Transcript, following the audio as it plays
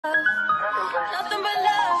nothing but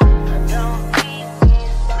love. I don't need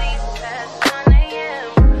sleep past 9 a.m.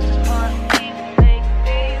 Heartbeat make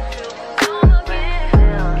me feel strong again.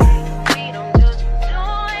 We don't just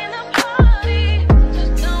join the party.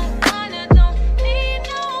 Just don't wanna, don't need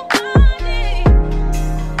nobody.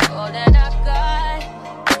 All that I got,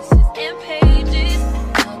 this is in pages.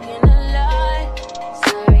 Talking a lot.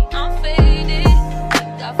 Sorry, I'm faded.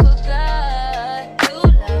 Like I forgot. You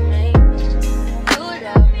love me. You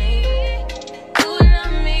love me. You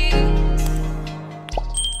love me.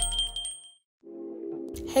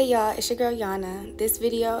 Hey y'all, it's your girl Yana. This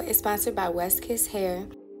video is sponsored by West Kiss Hair.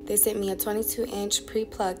 They sent me a 22-inch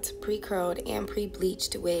pre-plucked, pre-curled, and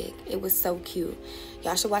pre-bleached wig. It was so cute.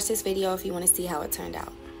 Y'all should watch this video if you want to see how it turned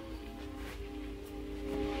out.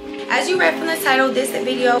 As you read from the title, this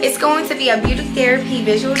video is going to be a beauty therapy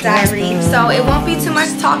visual diary. So it won't be too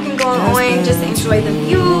much talking going on. Just enjoy the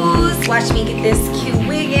views. Watch me get this cute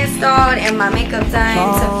wig installed and my makeup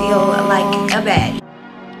done to feel like a baddie.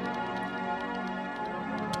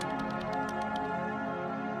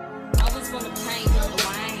 I was gonna paint the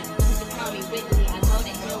wine. You can call me Whitney. I know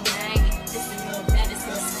that your name. This is the baddest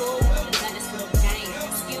in school, the baddest in the game.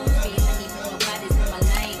 Excuse me, honey, nobody's in my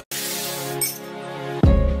lane.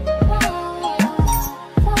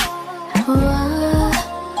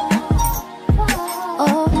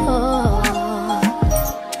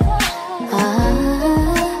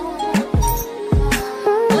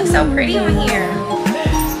 Looks so pretty on here.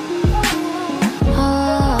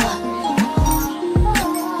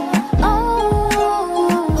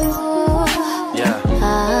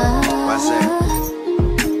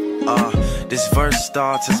 This verse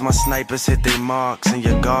starts as my snipers hit their marks and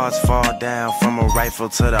your guards fall down from a rifle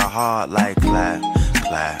to the heart like clap,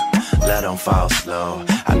 clap, let them fall slow.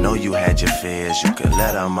 I know you had your fears, you can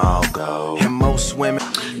let them all go. And most women...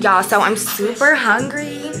 Y'all, so I'm super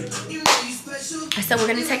hungry. So we're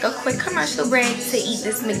gonna take a quick commercial break to eat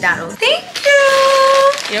this McDonald's. Thank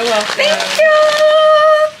you! You're welcome. Thank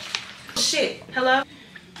you! Shit. Hello?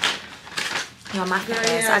 Y'all, my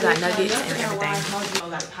ass, I got nuggets and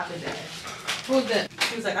everything. Who's that?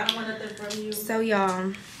 He was like, I don't want nothing from you. So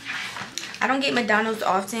y'all, I don't get McDonald's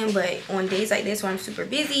often, but on days like this where I'm super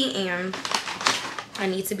busy and I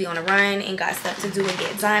need to be on a run and got stuff to do and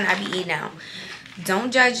get done, I be eating out.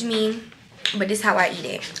 Don't judge me, but this is how I eat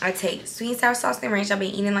it. I take sweet and sour sauce and ranch. I've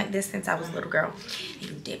been eating like this since I was a little girl. And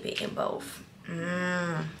you dip it in both.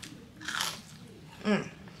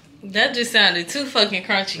 That just sounded too fucking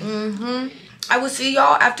crunchy. I will see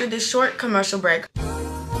y'all after this short commercial break.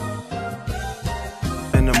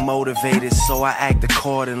 And I'm motivated, so I act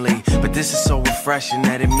accordingly. But this is so refreshing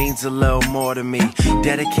that it means a little more to me.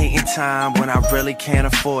 Dedicating time when I really can't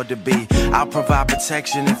afford to be. I'll provide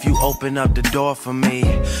protection if you open up the door for me.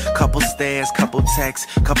 Couple stares, couple texts,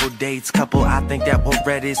 couple dates, couple I think that we're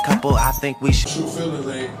ready, couple I think we should.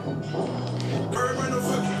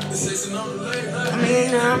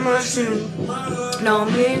 Mean that much to me. No,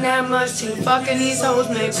 mean that much to me. Fucking these hoes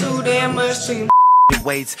mean too damn much to me.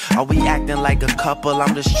 Waits, are we acting like a couple?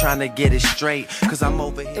 I'm just trying to get it straight, cause I'm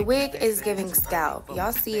over here. The wig is giving scalp.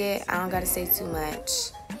 Y'all see it. I don't gotta say too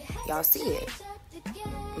much. Y'all see it.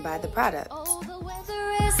 Buy the product. Oh, the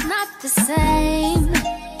weather is not the same.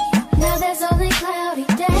 Now there's only cloudy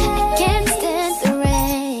days. Can't stand the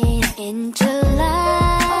rain in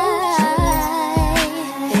July.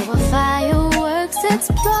 There were fireworks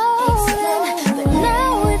exploding, but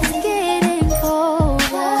now it's getting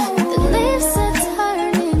colder. The leaves are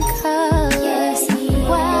turning colors.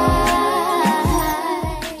 Why?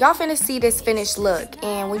 Y'all finna see this finished look,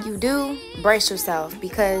 and when you do, brace yourself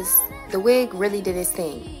because the wig really did its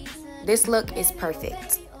thing. This look is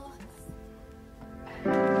perfect.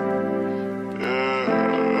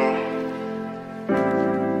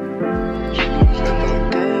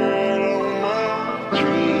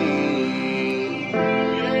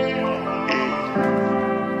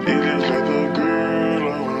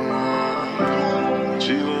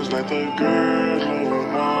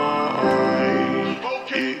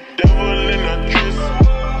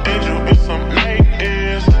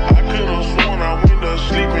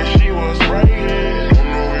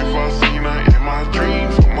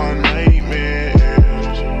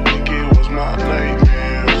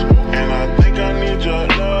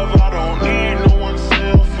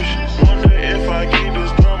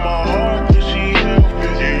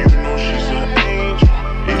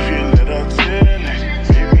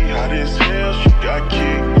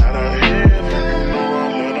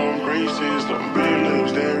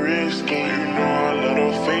 You know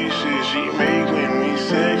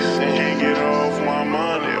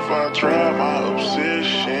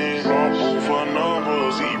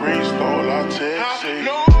rings fall, I text you.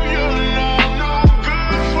 No, you're not no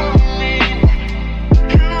good for me.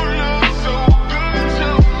 You look so good to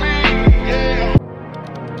me, yeah.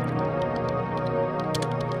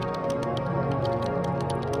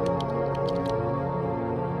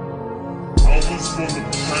 Always from the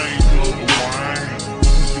pain of the wine.